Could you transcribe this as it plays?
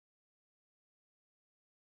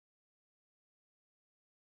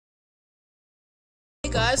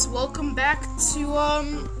guys, welcome back to,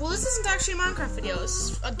 well, this isn't actually a Minecraft video.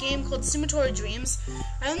 This is a game called Sumotori Dreams,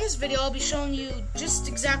 and in this video I'll be showing you just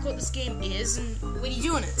exactly what this game is and what you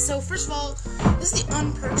do in it. So first of all, this is the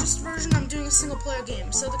unpurchased version. I'm doing a single player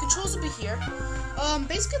game, so the controls will be here.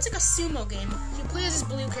 Basically it's like a sumo game. You play as this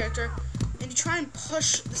blue character, and you try and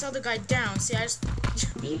push this other guy down. See,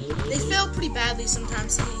 they fail pretty badly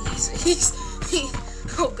sometimes.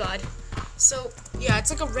 Oh god. So, yeah, it's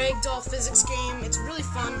like a ragdoll physics game. It's really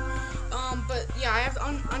fun. But, yeah, I have the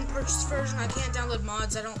unpurchased version. I can't download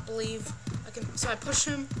mods, I don't believe. So I push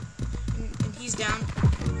him, and he's down.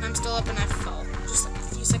 And I'm still up, and I fell just like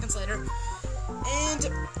a few seconds later. And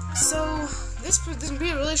so, this is going to be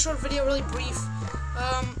a really short video, really brief.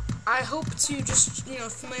 I hope to just,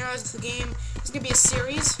 familiarize with the game. It's going to be a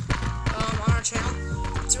series on our channel.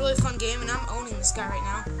 It's a really fun game, and I'm owning this guy right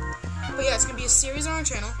now. But, yeah, it's going to be a series on our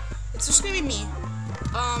channel. It's just gonna be me,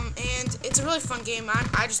 and it's a really fun game.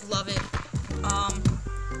 I just love it.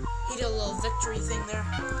 He did a little victory thing there,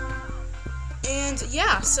 and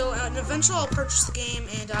yeah. So eventually I'll purchase the game,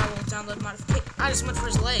 and I will download modification. I just went for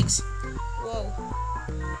his legs. Whoa!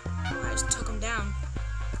 I just took him down.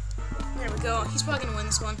 There we go. He's probably gonna win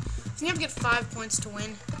this one. I think you have to get 5 points to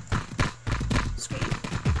win. Scream!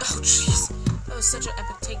 Oh jeez, that was such an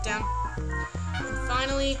epic takedown. And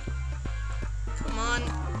finally, come on.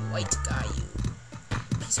 White guy, you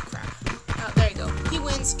piece of crap. There you go. He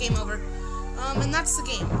wins. Game over. And that's the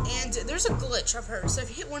game. And there's a glitch, I've heard. So if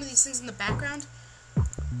you hit one of these things in the background,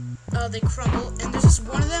 they crumble. And there's just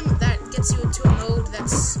one of them that gets you into a mode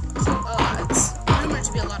that's it's rumored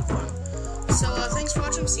to be a lot of fun. So thanks for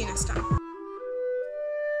watching. See you next time.